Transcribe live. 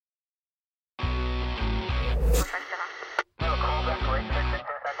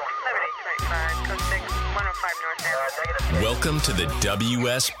Welcome to the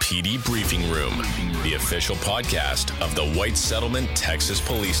WSPD Briefing Room, the official podcast of the White Settlement, Texas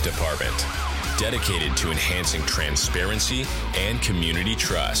Police Department, dedicated to enhancing transparency and community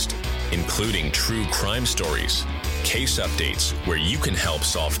trust, including true crime stories, case updates where you can help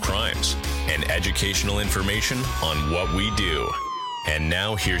solve crimes, and educational information on what we do. And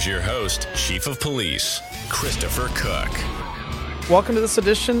now here's your host, Chief of Police, Christopher Cook. Welcome to this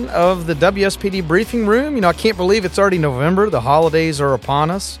edition of the WSPD Briefing Room. I can't believe it's already November. The holidays are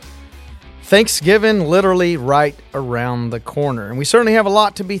upon us. Thanksgiving literally right around the corner. And we certainly have a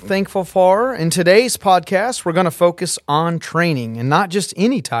lot to be thankful for. In today's podcast, we're going to focus on training, and not just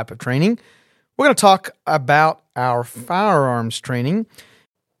any type of training. We're going to talk about our firearms training.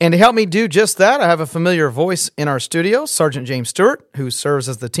 And to help me do just that, I have a familiar voice in our studio, Sergeant James Stewart, who serves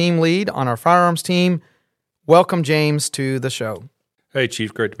as the team lead on our firearms team. Welcome, James, to the show. Hey,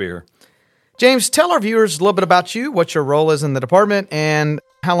 Chief. Great to be here. James, tell our viewers a little bit about you, what your role is in the department, and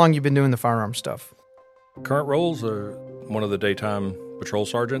how long you've been doing the firearm stuff. Current roles are one of the daytime patrol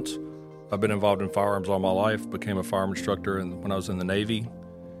sergeants. I've been involved in firearms all my life, became a firearm instructor when I was in the Navy,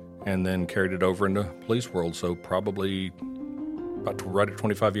 and then carried it over into police world, so probably right at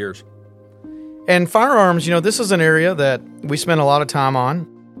 25 years. And firearms, this is an area that we spend a lot of time on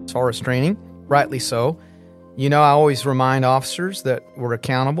as far as training, rightly so. I always remind officers that we're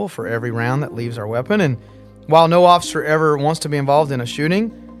accountable for every round that leaves our weapon. And while no officer ever wants to be involved in a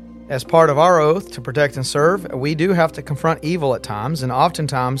shooting, as part of our oath to protect and serve, we do have to confront evil at times. And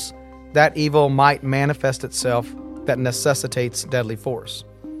oftentimes, that evil might manifest itself that necessitates deadly force.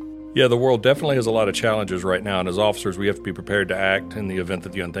 Yeah, the world definitely has a lot of challenges right now. And as officers, we have to be prepared to act in the event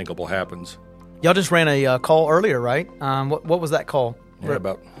that the unthinkable happens. Y'all just ran a call earlier, right? What was that call? Yeah,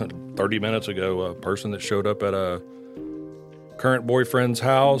 about 30 minutes ago, a person that showed up at a current boyfriend's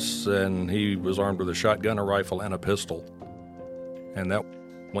house, and he was armed with a shotgun, a rifle, and a pistol. And that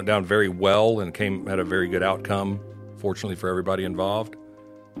went down very well and had a very good outcome, fortunately for everybody involved.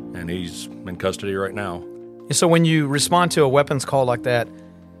 And he's in custody right now. So when you respond to a weapons call like that,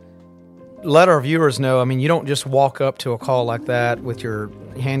 let our viewers know, you don't just walk up to a call like that with your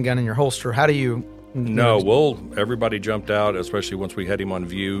handgun in your holster. How do you... No, everybody jumped out, especially once we had him on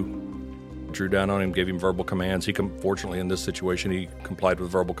view, drew down on him, gave him verbal commands. Fortunately, in this situation, he complied with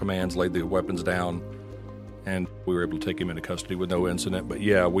verbal commands, laid the weapons down, and we were able to take him into custody with no incident. But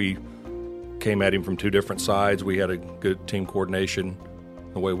yeah, we came at him from two different sides. We had a good team coordination,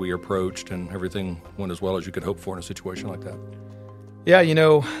 the way we approached, and everything went as well as you could hope for in a situation like that. Yeah,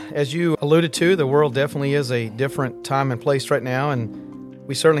 as you alluded to, the world definitely is a different time and place right now, and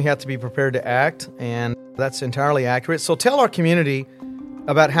we certainly have to be prepared to act, and that's entirely accurate. So tell our community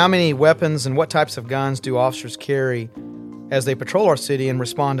about how many weapons and what types of guns do officers carry as they patrol our city and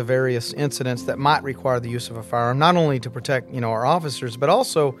respond to various incidents that might require the use of a firearm, not only to protect, our officers, but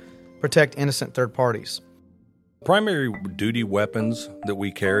also protect innocent third parties. Primary duty weapons that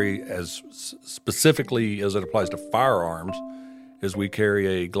we carry, as specifically as it applies to firearms, is we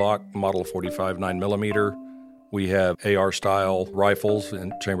carry a Glock Model 45 9mm. We have AR-style rifles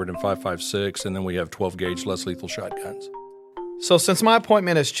chambered in .556, and then we have 12-gauge less lethal shotguns. So since my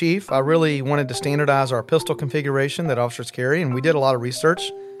appointment as chief, I really wanted to standardize our pistol configuration that officers carry, and we did a lot of research.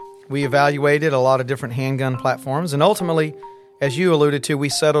 We evaluated a lot of different handgun platforms, and ultimately, as you alluded to, we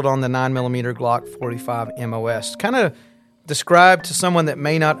settled on the 9mm Glock 45 MOS. Kind of describe to someone that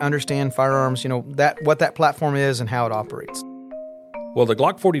may not understand firearms, what that platform is and how it operates. Well, the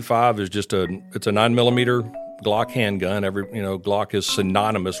Glock 45 is it's a 9mm Glock handgun. Glock is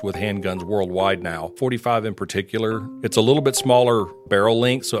synonymous with handguns worldwide now. 45 in particular, it's a little bit smaller barrel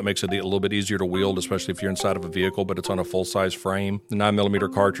length, so it makes it a little bit easier to wield, especially if you're inside of a vehicle, but it's on a full-size frame. The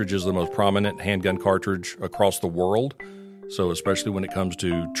 9mm cartridge is the most prominent handgun cartridge across the world, so especially when it comes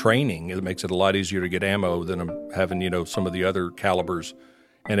to training, it makes it a lot easier to get ammo than having, some of the other calibers.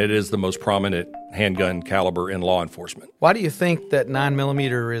 And it is the most prominent handgun caliber in law enforcement. Why do you think that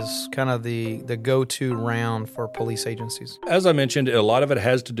 9mm is kind of the go-to round for police agencies? As I mentioned, a lot of it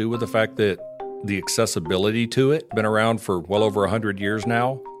has to do with the fact that the accessibility to it been around for well over 100 years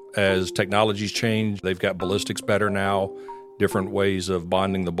now. As technology's changed, they've got ballistics better now, different ways of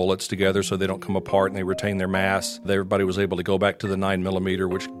bonding the bullets together so they don't come apart and they retain their mass. Everybody was able to go back to the 9mm,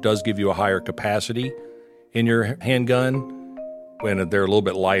 which does give you a higher capacity in your handgun. And they're a little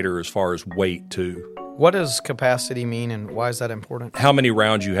bit lighter as far as weight, too. What does capacity mean, and why is that important? How many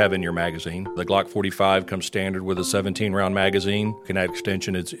rounds you have in your magazine. The Glock 45 comes standard with a 17-round magazine. You can add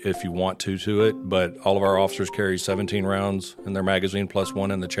extensions if you want to it, but all of our officers carry 17 rounds in their magazine, plus one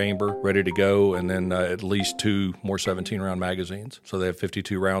in the chamber, ready to go, and then at least two more 17-round magazines. So they have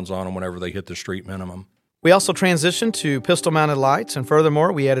 52 rounds on them whenever they hit the street minimum. We also transitioned to pistol-mounted lights, and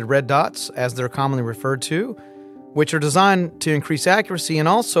furthermore, we added red dots, as they're commonly referred to, which are designed to increase accuracy and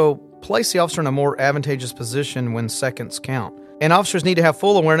also place the officer in a more advantageous position when seconds count. And officers need to have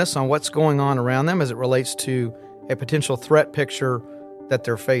full awareness on what's going on around them as it relates to a potential threat picture that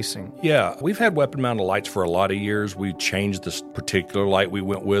they're facing. Yeah, we've had weapon-mounted lights for a lot of years. We changed this particular light we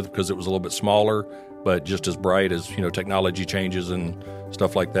went with because it was a little bit smaller, but just as bright as, technology changes and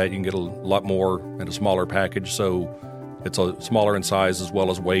stuff like that. You can get a lot more in a smaller package, so it's smaller in size as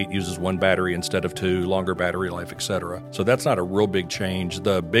well as weight, uses one battery instead of two, longer battery life, etc. So that's not a real big change.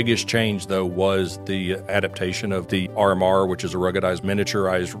 The biggest change, though, was the adaptation of the RMR, which is a ruggedized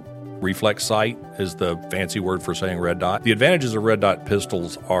miniaturized reflex sight, is the fancy word for saying red dot. The advantages of red dot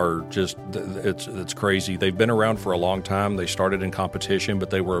pistols are just, it's crazy. They've been around for a long time. They started in competition, but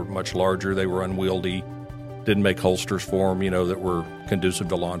they were much larger. They were unwieldy. Didn't make holsters for them, that were conducive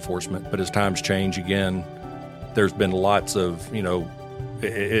to law enforcement. But as times change again, there's been lots of,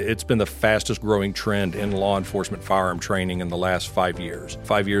 it's been the fastest growing trend in law enforcement firearm training in the last 5 years.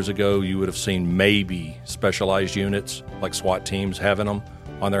 5 years ago, you would have seen maybe specialized units like SWAT teams having them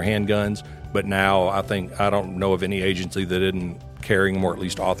on their handguns. But now I don't know of any agency that isn't carrying them or at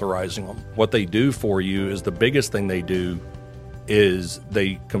least authorizing them. What they do for you is the biggest thing they do is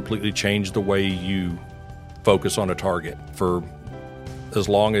they completely change the way you focus on a target. For as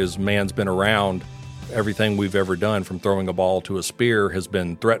long as man's been around, everything we've ever done from throwing a ball to a spear has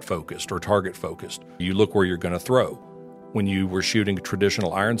been threat focused or target focused. You look where you're going to throw. When you were shooting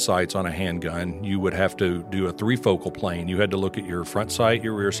traditional iron sights on a handgun, you would have to do a three-focal plane. You had to look at your front sight,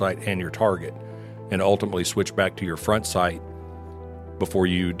 your rear sight, and your target, and ultimately switch back to your front sight before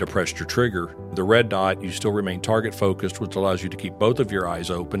you depressed your trigger. The red dot, you still remain target focused, which allows you to keep both of your eyes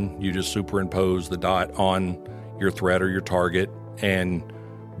open. You just superimpose the dot on your threat or your target, and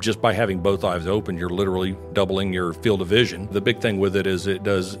just by having both eyes open, you're literally doubling your field of vision. The big thing with it is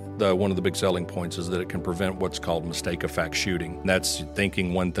one of the big selling points is that it can prevent what's called mistake of fact shooting. That's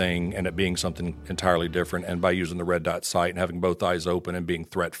thinking one thing and it being something entirely different. And by using the red dot sight and having both eyes open and being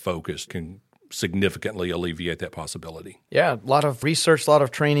threat focused can significantly alleviate that possibility. Yeah, a lot of research, a lot of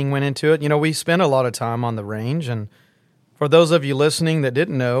training went into it. We spent a lot of time on the range, and for those of you listening that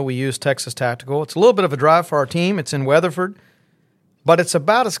didn't know, we use Texas Tactical. It's a little bit of a drive for our team. It's in Weatherford. But it's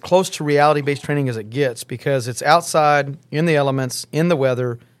about as close to reality-based training as it gets because it's outside, in the elements, in the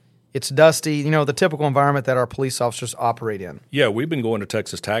weather. It's dusty, the typical environment that our police officers operate in. Yeah, we've been going to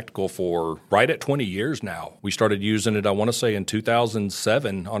Texas Tactical for right at 20 years now. We started using it, I want to say, in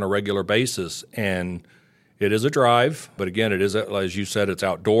 2007 on a regular basis. And it is a drive, but again, it is, as you said, it's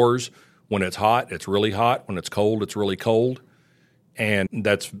outdoors. When it's hot, it's really hot. When it's cold, it's really cold. And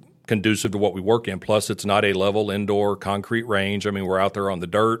that's conducive to what we work in. Plus, it's not a level indoor concrete range. We're out there on the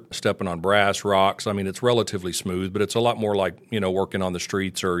dirt, stepping on brass, rocks. It's relatively smooth, but it's a lot more like, working on the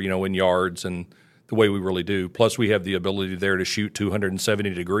streets or, in yards and the way we really do. Plus, we have the ability there to shoot 270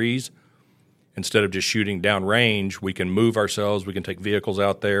 degrees. Instead of just shooting down range, we can move ourselves. We can take vehicles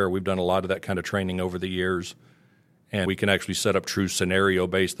out there. We've done a lot of that kind of training over the years. And we can actually set up true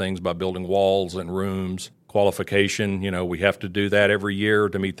scenario-based things by building walls and rooms. Qualification, we have to do that every year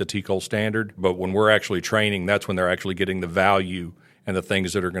to meet the TCOL standard. But when we're actually training, that's when they're actually getting the value and the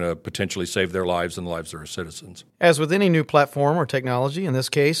things that are going to potentially save their lives and the lives of their citizens. As with any new platform or technology, in this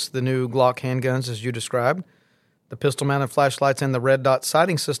case, the new Glock handguns, as you described, the pistol-mounted flashlights and the red dot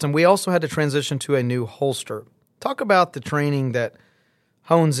sighting system, we also had to transition to a new holster. Talk about the training that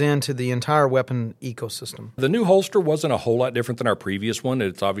hones into the entire weapon ecosystem. The new holster wasn't a whole lot different than our previous one.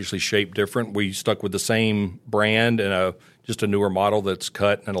 It's obviously shaped different. We stuck with the same brand and just a newer model that's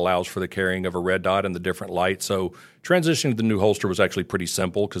cut and allows for the carrying of a red dot and the different lights. So transitioning to the new holster was actually pretty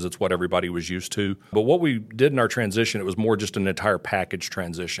simple because it's what everybody was used to. But what we did in our transition, it was more just an entire package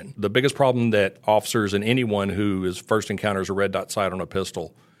transition. The biggest problem that officers and anyone who is first encounters a red dot sight on a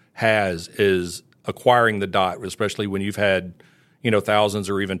pistol has is acquiring the dot, especially when you've had thousands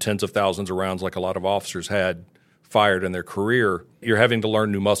or even tens of thousands of rounds like a lot of officers had fired in their career. You're having to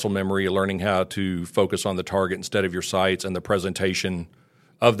learn new muscle memory, learning how to focus on the target instead of your sights and the presentation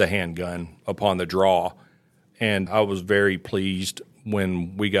of the handgun upon the draw. And I was very pleased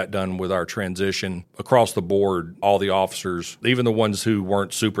when we got done with our transition. Across the board, all the officers, even the ones who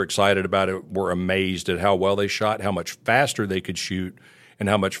weren't super excited about it, were amazed at how well they shot, how much faster they could shoot, and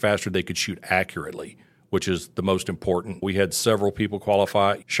how much faster they could shoot accurately, which is the most important. We had several people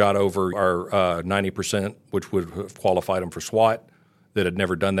qualify, shot over our 90%, which would have qualified them for SWAT, that had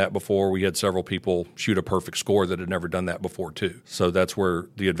never done that before. We had several people shoot a perfect score that had never done that before, too. So that's where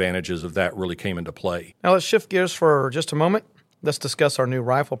the advantages of that really came into play. Now let's shift gears for just a moment. Let's discuss our new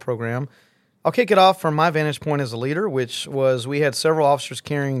rifle program. I'll kick it off from my vantage point as a leader, which was we had several officers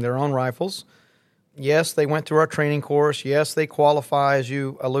carrying their own rifles. Yes, they went through our training course. Yes, they qualify, as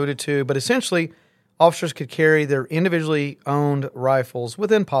you alluded to. But essentially, officers could carry their individually owned rifles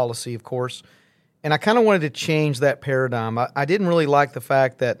within policy, of course. And I kind of wanted to change that paradigm. I didn't really like the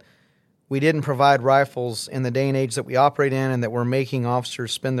fact that we didn't provide rifles in the day and age that we operate in and that we're making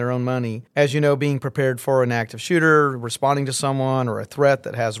officers spend their own money. As you know, being prepared for an active shooter, responding to someone, or a threat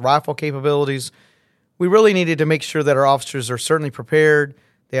that has rifle capabilities, we really needed to make sure that our officers are certainly prepared,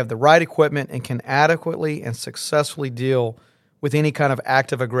 they have the right equipment, and can adequately and successfully deal with any kind of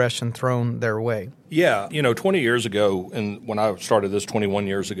active aggression thrown their way. Yeah, 20 years ago, and when I started this 21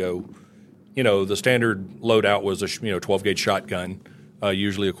 years ago, the standard loadout was a 12-gauge shotgun,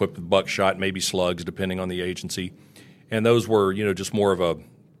 usually equipped with buckshot, maybe slugs, depending on the agency. And those were, just more of a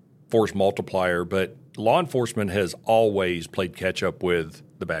force multiplier. But law enforcement has always played catch up with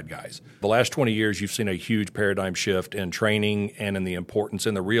the bad guys. The last 20 years, you've seen a huge paradigm shift in training and in the importance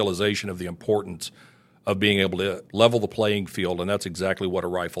and the realization of the importance of being able to level the playing field, and that's exactly what a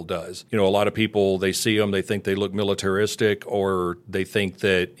rifle does. A lot of people, they see them, they think they look militaristic, or they think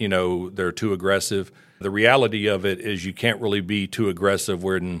that, they're too aggressive. The reality of it is you can't really be too aggressive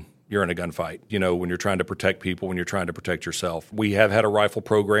when you're in a gunfight, when you're trying to protect people, when you're trying to protect yourself. We have had a rifle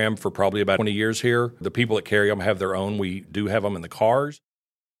program for probably about 20 years here. The people that carry them have their own. We do have them in the cars.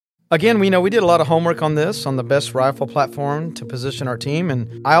 Again, we did a lot of homework on this, on the best rifle platform to position our team.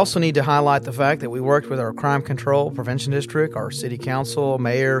 And I also need to highlight the fact that we worked with our crime control prevention district, our city council,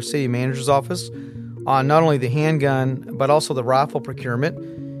 mayor, city manager's office on not only the handgun, but also the rifle procurement.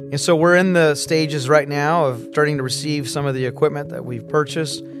 And so we're in the stages right now of starting to receive some of the equipment that we've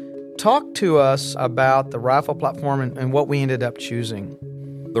purchased. Talk to us about the rifle platform and what we ended up choosing.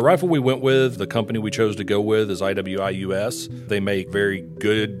 The rifle we went with, the company we chose to go with is IWIUS. They make very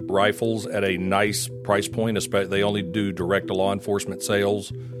good rifles at a nice price point. They only do direct to law enforcement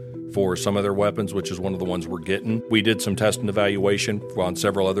sales for some of their weapons, which is one of the ones we're getting. We did some test and evaluation on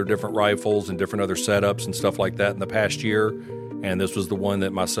several other different rifles and different other setups and stuff like that in the past year. And this was the one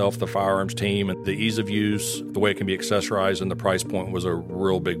that myself, the Firearms team, and the ease of use, the way it can be accessorized, and the price point was a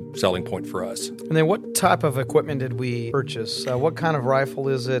real big selling point for us. And then what type of equipment did we purchase? What kind of rifle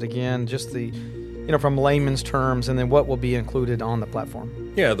is it? Again, just the, from layman's terms, and then what will be included on the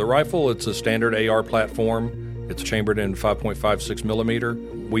platform? Yeah, the rifle, it's a standard AR platform. It's chambered in 5.56 millimeter.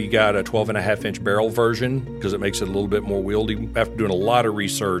 We got a 12.5-inch barrel version because it makes it a little bit more wieldy. After doing a lot of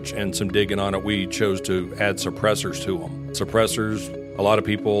research and some digging on it, we chose to add suppressors to them. Suppressors, a lot of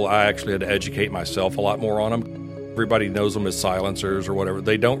people, I actually had to educate myself a lot more on them. Everybody knows them as silencers or whatever.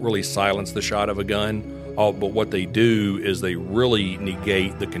 They don't really silence the shot of a gun, but what they do is they really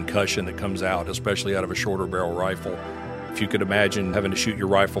negate the concussion that comes out, especially out of a shorter barrel rifle. If you could imagine having to shoot your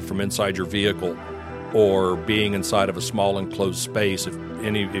rifle from inside your vehicle, or being inside of a small enclosed space.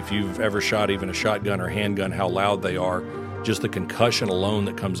 If you've ever shot even a shotgun or handgun, how loud they are, just the concussion alone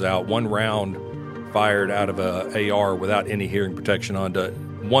that comes out. One round fired out of a AR without any hearing protection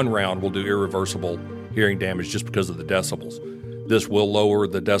one round will do irreversible hearing damage just because of the decibels. This will lower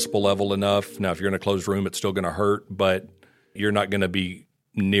the decibel level enough. Now, if you're in a closed room, it's still going to hurt, but you're not going to be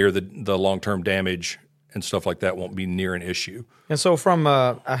near the long-term damage, and stuff like that won't be near an issue. And so from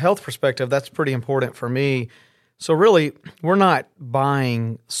a health perspective, that's pretty important for me. So really, we're not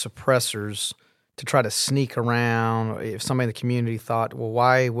buying suppressors to try to sneak around. If somebody in the community thought, well,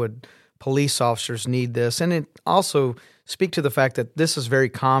 why would police officers need this? And it also speak to the fact that this is very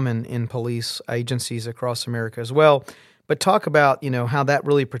common in police agencies across America as well. But talk about, how that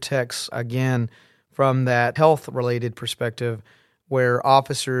really protects, again, from that health-related perspective, where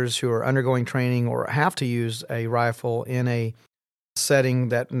officers who are undergoing training or have to use a rifle in a setting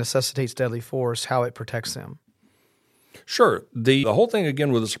that necessitates deadly force, how it protects them. Sure. The whole thing,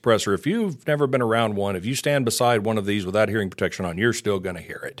 again, with a suppressor, if you've never been around one, if you stand beside one of these without hearing protection on, you're still going to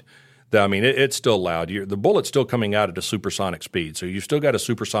hear it. It's still loud. The bullet's still coming out at a supersonic speed, so you've still got a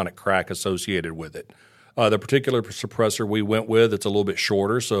supersonic crack associated with it. The particular suppressor we went with, it's a little bit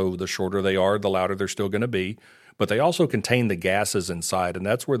shorter, so the shorter they are, the louder they're still going to be. But they also contain the gases inside, and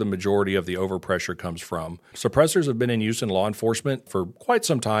that's where the majority of the overpressure comes from. Suppressors have been in use in law enforcement for quite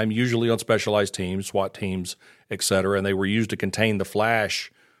some time, usually on specialized teams, SWAT teams, etc., and they were used to contain the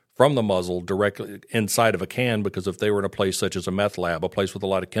flash from the muzzle directly inside of a can, because if they were in a place such as a meth lab, a place with a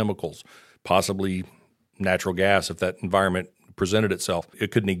lot of chemicals, possibly natural gas, if that environment presented itself, it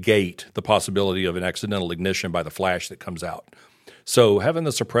could negate the possibility of an accidental ignition by the flash that comes out. So having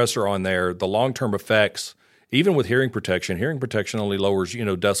the suppressor on there, the long-term effects, Even with hearing protection only lowers,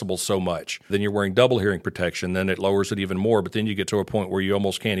 decibels so much. Then you're wearing double hearing protection, then it lowers it even more, but then you get to a point where you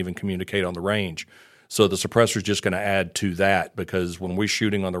almost can't even communicate on the range. So the suppressor is just going to add to that, because when we're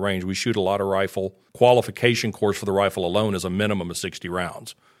shooting on the range, we shoot a lot of rifle. Qualification course for the rifle alone is a minimum of 60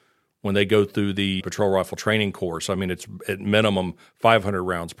 rounds. When they go through the patrol rifle training course, it's at minimum 500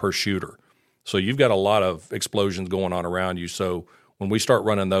 rounds per shooter. So you've got a lot of explosions going on around you. So when we start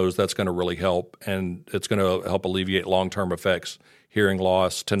running those, that's going to really help, and it's going to help alleviate long-term effects, hearing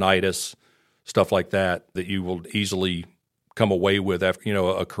loss, tinnitus, stuff like that you will easily come away with after,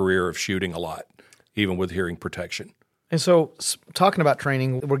 a career of shooting a lot, even with hearing protection. And so talking about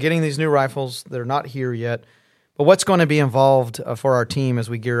training, we're getting these new rifles. They're not here yet. But what's going to be involved for our team as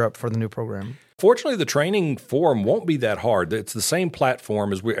we gear up for the new program? Fortunately, the training for them won't be that hard. It's the same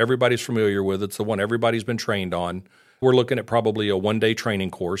platform as everybody's familiar with. It's the one everybody's been trained on. We're looking at probably a one-day training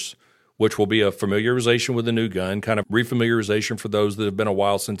course, which will be a familiarization with the new gun, kind of refamiliarization for those that have been a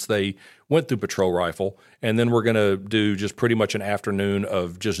while since they went through patrol rifle. And then we're going to do just pretty much an afternoon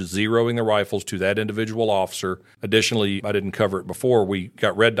of just zeroing the rifles to that individual officer. Additionally, I didn't cover it before, we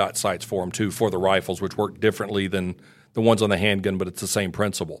got red dot sights for them too, for the rifles, which work differently than the ones on the handgun, but it's the same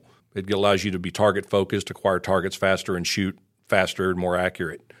principle. It allows you to be target focused, acquire targets faster, and shoot faster and more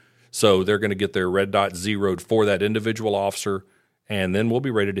accurate. So they're going to get their red dot zeroed for that individual officer, and then we'll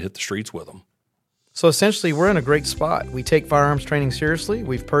be ready to hit the streets with them. So essentially, we're in a great spot. We take firearms training seriously.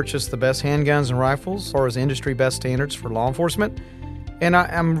 We've purchased the best handguns and rifles as far as industry best standards for law enforcement. And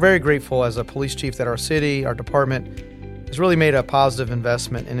I'm very grateful as a police chief that our city, our department, has really made a positive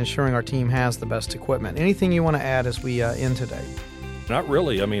investment in ensuring our team has the best equipment. Anything you want to add as we end today? Not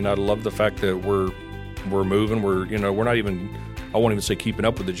really. I love the fact that we're moving. We're not even, I won't even say keeping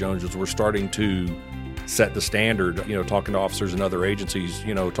up with the Joneses. We're starting to set the standard, talking to officers in other agencies,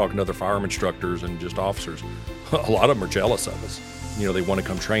 talking to other firearm instructors and just officers. A lot of them are jealous of us. They want to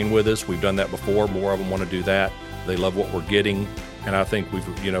come train with us. We've done that before. More of them want to do that. They love what we're getting. And I think we've,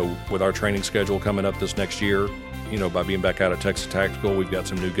 with our training schedule coming up this next year, by being back out at Texas Tactical, we've got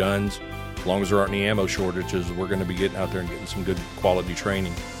some new guns. As long as there aren't any ammo shortages, we're going to be getting out there and getting some good quality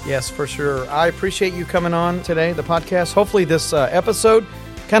training. Yes, for sure. I appreciate you coming on today, the podcast. Hopefully this episode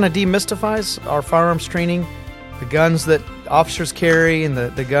kind of demystifies our firearms training, the guns that officers carry and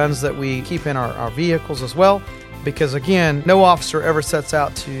the guns that we keep in our vehicles as well. Because again, no officer ever sets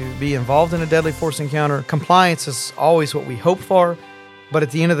out to be involved in a deadly force encounter. Compliance is always what we hope for. But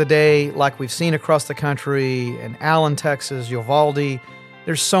at the end of the day, like we've seen across the country in Allen, Texas, Uvalde,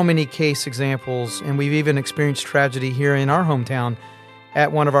 there's so many case examples, and we've even experienced tragedy here in our hometown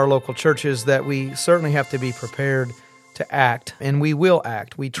at one of our local churches, that we certainly have to be prepared to act, and we will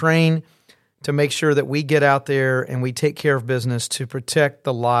act. We train to make sure that we get out there and we take care of business to protect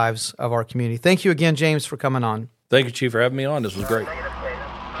the lives of our community. Thank you again, James, for coming on. Thank you, Chief, for having me on. This was great.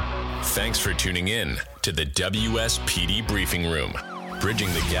 Thanks for tuning in to the WSPD Briefing Room,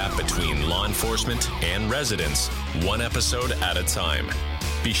 bridging the gap between law enforcement and residents, one episode at a time.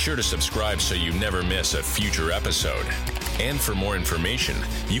 Be sure to subscribe so you never miss a future episode. And for more information,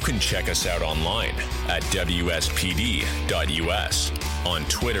 you can check us out online at WSPD.us, on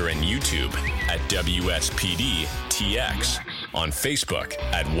Twitter and YouTube at WSPD-TX, on Facebook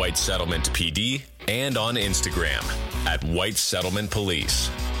at White Settlement PD, and on Instagram at White Settlement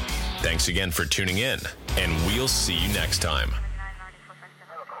Police. Thanks again for tuning in, and we'll see you next time.